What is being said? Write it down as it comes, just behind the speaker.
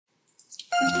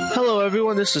Hello,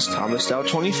 everyone. This is Thomas Dow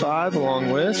 25, along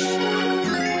with.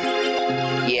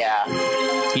 Yeah.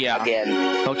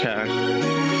 Again. Okay.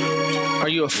 Are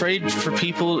you afraid for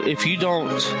people if you don't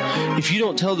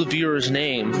tell the viewer's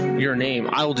name, your name?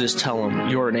 I will just tell them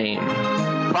your name.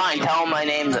 Fine. Tell him my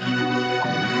name.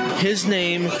 His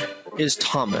name is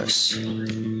Thomas.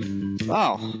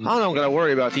 Oh, I don't gotta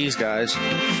worry about these guys.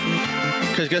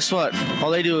 Because guess what? All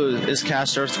they do is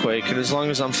cast Earthquake, and as long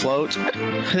as I'm float,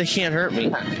 they can't hurt me.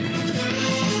 Yep,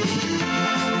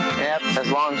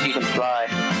 as long as you can fly.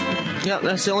 Yeah,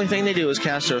 that's the only thing they do is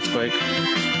cast Earthquake.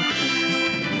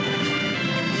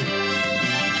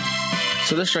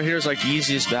 So this right here is like the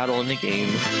easiest battle in the game.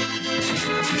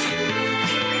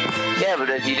 Yeah, but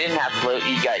if you didn't have float,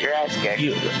 you got your ass kicked.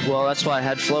 Well, that's why I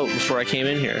had float before I came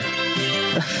in here.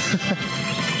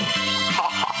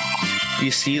 You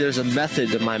see, there's a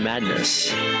method to my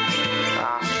madness.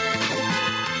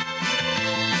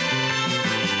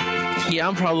 Yeah,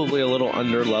 I'm probably a little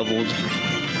under-leveled,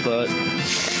 but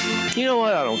you know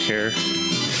what? I don't care.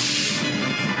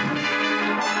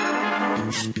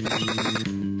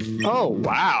 Oh,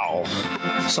 wow.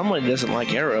 Someone doesn't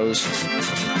like arrows.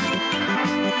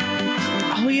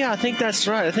 Oh, yeah, I think that's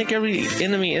right. I think every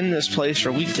enemy in this place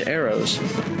are weak to arrows.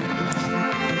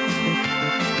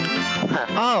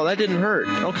 Oh, that didn't hurt.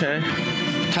 Okay.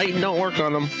 Titan don't work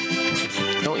on them.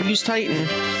 Don't use Titan.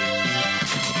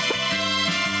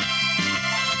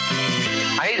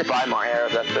 I need to buy more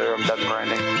arrows after I'm done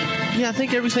grinding. Yeah, I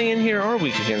think everything in here are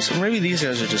weak against. Or maybe these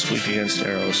guys are just weak against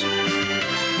arrows.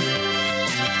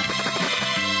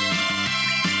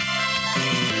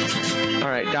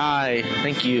 Alright, die.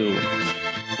 Thank you.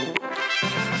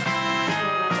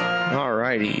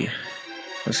 Alrighty.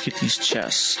 Let's get these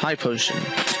chests. High potion.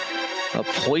 A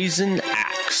poison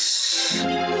axe.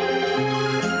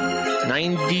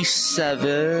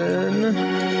 97.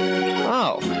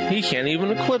 Oh, he can't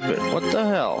even equip it. What the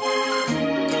hell?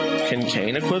 Can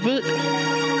Kane equip it?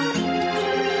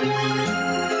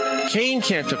 Kane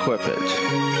can't equip it.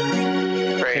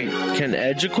 Great. Can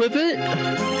Edge equip it?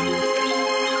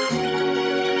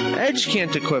 Edge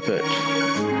can't equip it.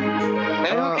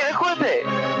 Maybe who can equip it?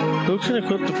 Who can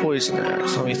equip the poison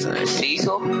axe? Let me think.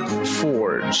 Cecil?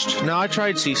 Forged. No, I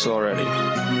tried Cecil already.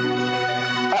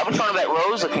 I'm talking about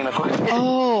Rosa can equip it.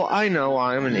 Oh, I know.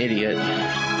 I'm an idiot.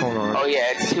 Hold on. Oh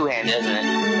yeah, it's two-handed, isn't it?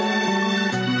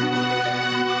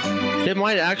 It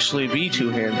might actually be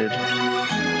two-handed.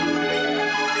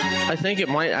 I think it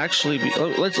might actually be.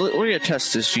 We're gonna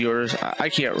test this, viewers. I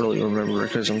can't really remember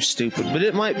because I'm stupid, but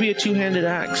it might be a two-handed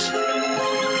axe.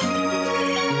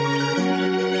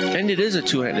 And it is a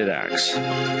two-handed axe.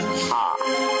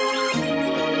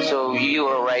 So you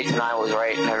were right and I was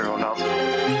right and everyone else.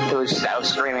 I was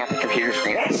screaming at the computer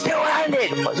screen. It's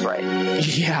two-handed! I was right.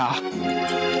 Yeah.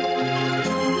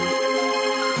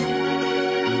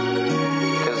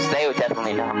 Because they would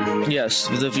definitely know. Yes,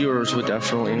 the viewers would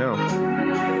definitely know.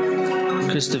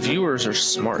 Because the viewers are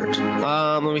smart.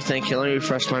 Let me think. Let me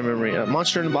refresh my memory.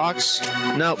 Monster in the box?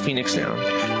 No, Phoenix down.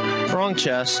 Wrong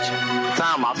chest. It's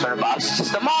not a monster in a box. It's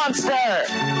just a monster!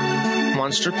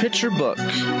 Monster picture book.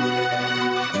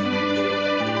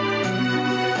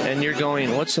 And you're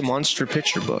going, what's a monster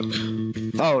picture book?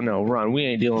 Oh, no, run. We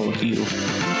ain't dealing with you.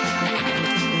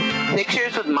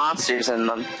 Pictures with monsters in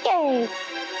them. Yay!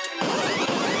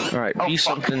 Alright, be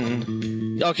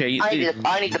something... Okay.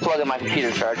 I need to plug in my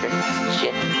computer charger.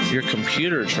 Shit. Your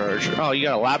computer charger? Oh, you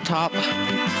got a laptop?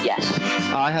 Yes.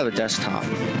 I have a desktop.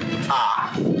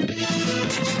 Ah.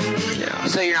 Yeah.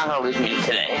 So you're not gonna lose me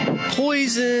today.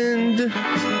 Poisoned!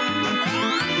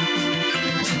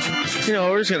 You know,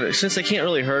 we're just gonna... Since they can't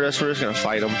really hurt us, we're just gonna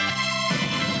fight them.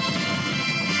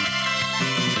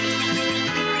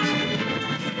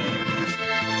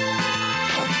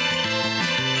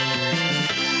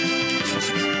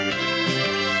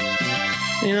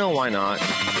 You know, why not?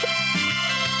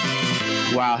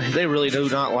 Wow, they really do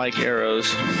not like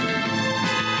arrows.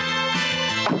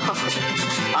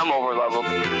 I'm over leveled.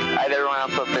 I had everyone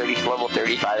else up level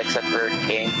 35 except for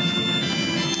King.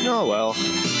 Oh well.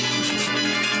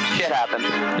 Shit happens.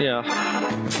 Yeah.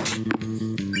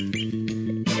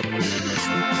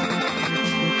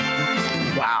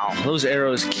 Wow, those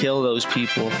arrows kill those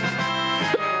people.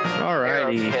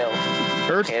 Alrighty.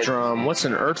 Earth drum. What's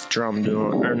an earth drum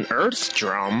doing? An earth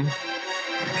drum?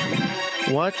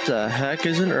 What the heck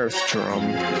is an earth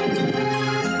drum?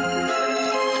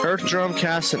 Earth drum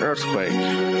casts an earthquake.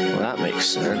 Well, that makes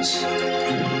sense.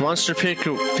 Monster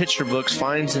picture books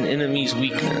finds an enemy's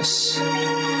weakness.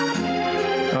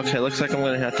 Okay, looks like I'm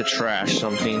gonna have to trash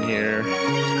something here.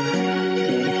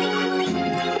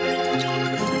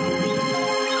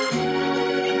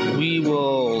 We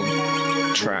will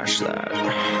trash that.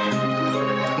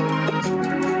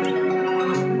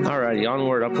 Alrighty,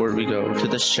 onward, upward we go to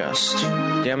this chest.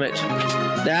 Damn it.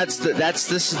 This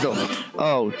is the...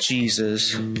 Oh,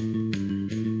 Jesus.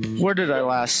 Where did I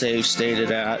last save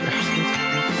stated at?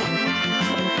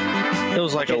 It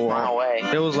was like a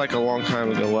long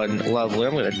time ago, wasn't it? Lovely.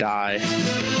 I'm gonna die.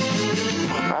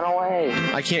 Run away.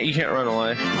 You can't run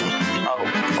away. Oh,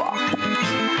 fuck.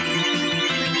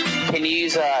 Can you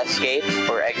use escape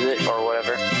or exit or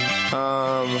whatever?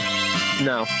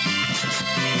 No.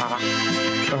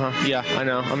 Yeah, I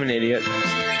know. I'm an idiot.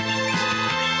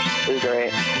 It was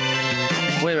great.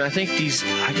 Wait a minute, I think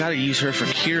I gotta use her for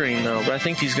curing though, but I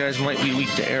think these guys might be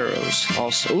weak to arrows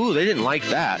also. Ooh, they didn't like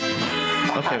that.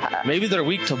 Okay, maybe they're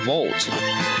weak to bolt.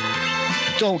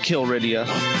 Don't kill Rydia.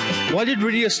 Why did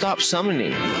Rydia stop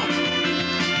summoning? I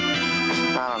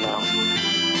don't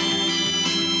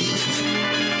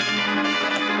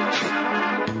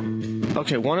know.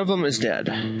 Okay, one of them is dead.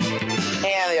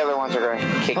 And the other ones are going to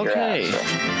kick your ass. So.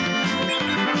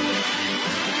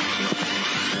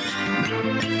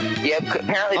 Yeah,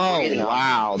 apparently. Oh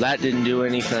wow, that didn't do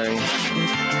anything.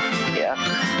 Yeah.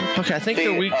 Okay, I think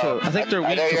they're weak to. I think they're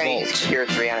weak to bolt. Tier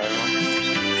 3 on everyone.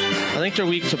 I think they're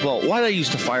weak to bolt. Why did I use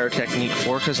the fire technique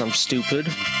for? Because I'm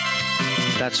stupid.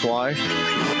 That's why.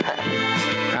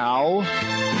 Ow.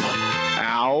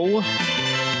 Ow.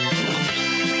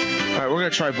 Alright, we're gonna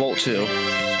try bolt too.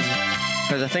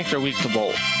 Because I think they're weak to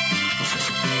bolt.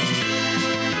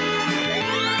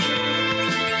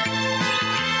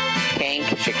 Kane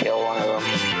should kill one of them.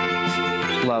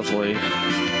 Lovely.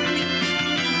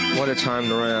 What a time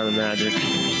to run out of magic.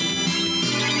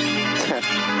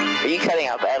 Are you cutting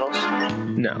out battles?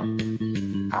 No.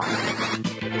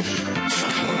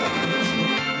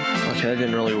 Okay, that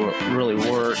didn't really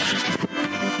work.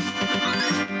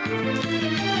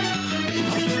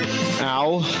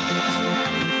 Ow.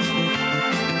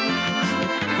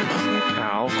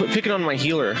 Ow. Quit picking on my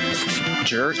healer,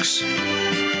 jerks.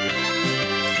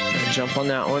 Jump on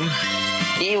that one.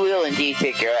 He will indeed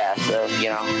kick your ass, so, you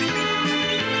know.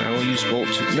 I will use bolt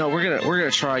too. No, we're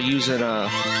gonna try using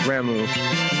Ramu.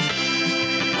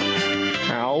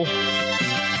 Ow.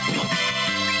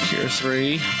 Tier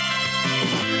 3.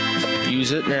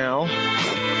 Use it now.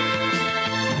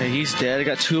 Okay, he's dead. I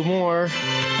got 2 more.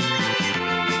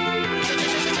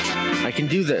 I can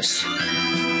do this.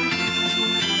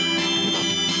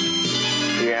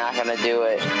 You're not gonna do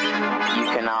it. You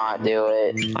cannot do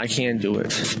it. I can do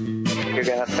it. You're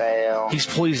gonna fail. He's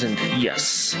poisoned.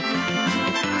 Yes.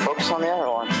 Focus on the other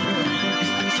one.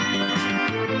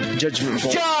 Judgment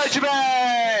bolt.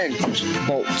 Judgment!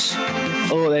 Bolts.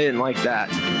 Oh, they didn't like that.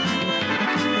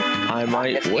 I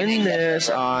might win this.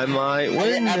 I might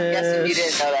win this. I'm guessing you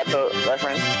didn't know that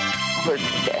reference.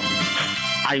 Okay.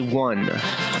 I won.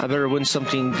 I better win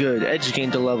something good. Edge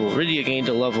gained a level. Rydia gained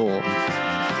a level.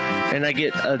 And I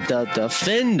get the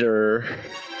defender.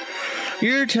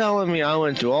 You're telling me I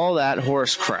went through all that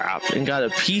horse crap and got a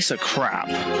piece of crap.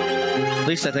 At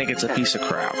least I think it's a piece of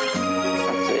crap.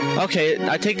 Okay,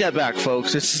 I take that back,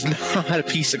 folks. It's not a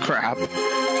piece of crap.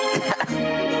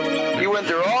 You went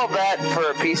through all that for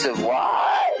a piece of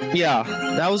what? Yeah,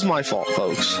 that was my fault,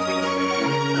 folks.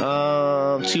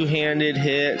 2-handed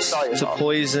hits to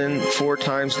poison, 4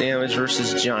 times damage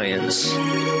versus giants.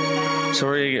 So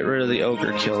we're gonna get rid of the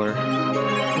ogre killer.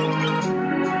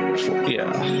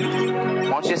 Yeah. Why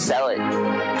don't you sell it?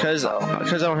 Because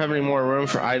I don't have any more room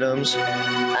for items.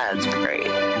 That's great.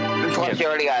 Plus you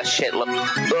already got a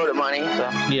shitload of money. So.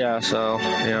 Yeah, so,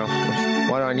 you know,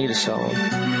 why do I need to sell them?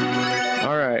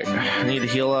 Alright, I need to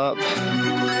heal up.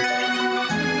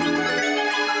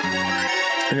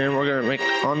 And then we're gonna make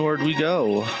onward we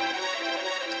go.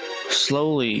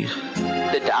 Slowly.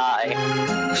 To die.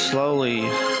 Slowly.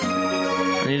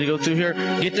 I need to go through here.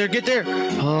 Get there, get there!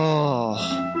 Oh.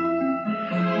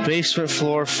 Basement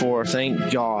floor 4,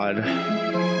 thank God.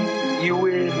 You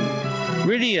win.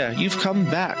 Rydia, you've come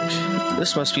back.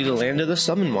 This must be the land of the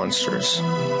summon monsters.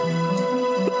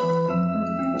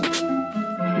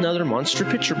 Another monster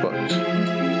picture book.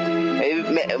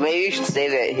 Maybe you should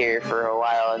stay here for a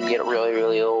while and get really,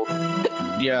 really old.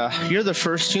 Yeah, you're the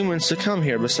first humans to come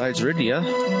here besides Rydia.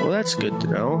 Well, that's good to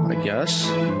know, I guess.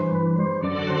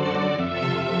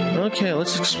 Okay,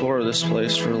 let's explore this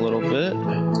place for a little bit.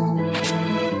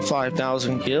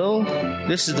 5,000 gil.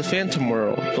 This is the Phantom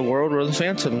World, the world where the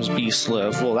Phantom's beasts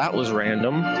live. Well, that was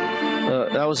random.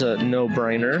 That was a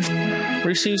no-brainer.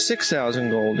 Receive 6,000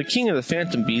 gold. The king of the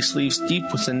Phantom Beast lives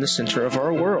deep within the center of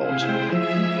our world.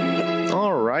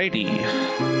 Alrighty.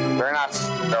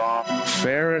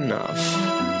 Fair enough.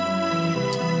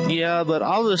 Yeah, but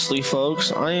obviously,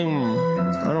 folks, I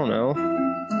don't know.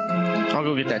 I'll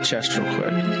go get that chest real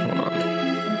quick. Hold on.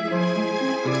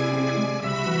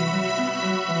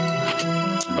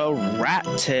 A rat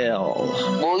tail.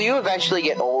 Will you eventually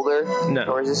get older? No.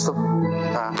 Or is this the...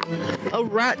 A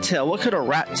rat tail. What could a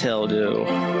rat tail do?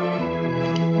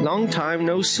 Long time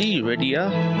no see,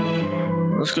 Rydia.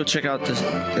 Let's go check out this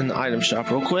in the item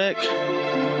shop real quick.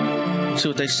 See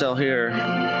what they sell here.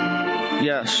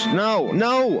 Yes. No.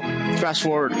 No. Fast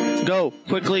forward. Go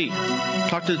quickly.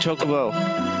 Talk to the chocobo.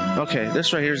 Okay.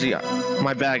 This right here is the.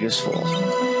 My bag is full.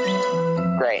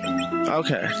 Great.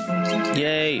 Okay.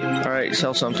 Yay. All right.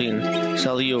 Sell something.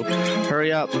 Sell you.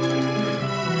 Hurry up.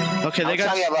 Okay.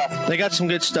 They got some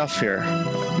good stuff here.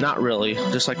 Not really,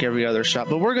 just like every other shop.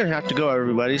 But we're going to have to go,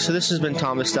 everybody. So this has been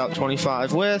Thomas Stout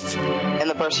 25 with... And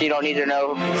the person you don't need to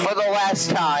know for the last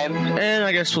time. And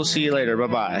I guess we'll see you later.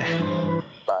 Bye-bye.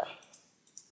 Bye.